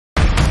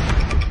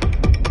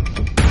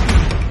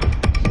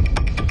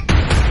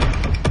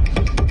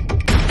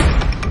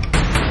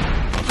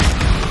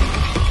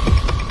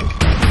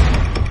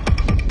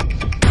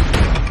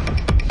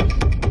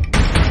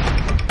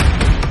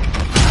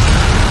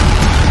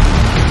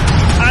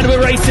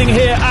racing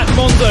here at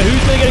Monza.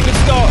 Who's going to get a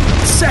good start?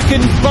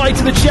 Second bite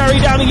of the cherry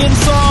down the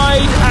inside,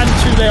 and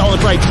too late on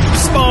the brake.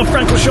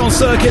 Spa-Francorchamps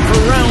circuit for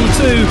round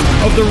 2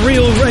 of the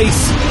real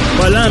race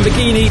by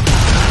Lamborghini.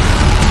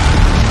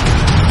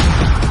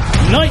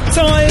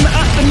 Nighttime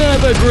at the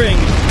Nürburgring.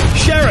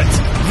 Sherritt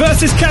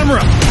versus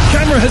Camera.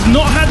 Camera has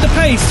not had the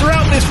pace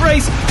throughout this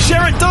race.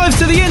 Sherritt dives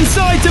to the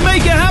inside to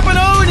make it happen.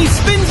 Oh, and he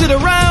spins it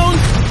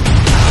around.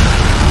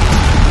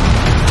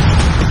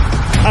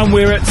 And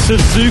we're at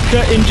Suzuka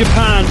in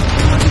Japan.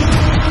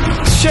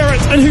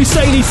 Sherritt and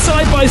Husseini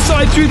side by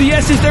side through the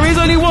S's. There is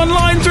only one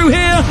line through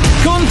here.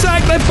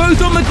 Contact, they're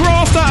both on the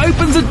grass. That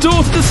opens the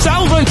door to the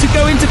Salvo to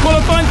go into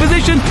qualifying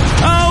position.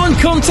 Oh, and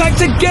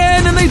contact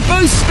again, and they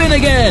both spin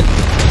again.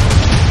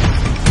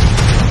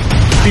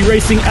 Be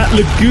racing at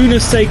Laguna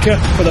Seca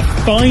for the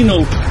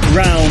final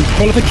round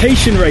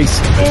qualification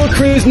race. Oh,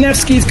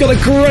 Krusnevski's got a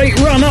great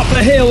run up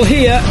the hill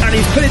here, and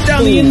he's put it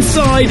down the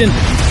inside, and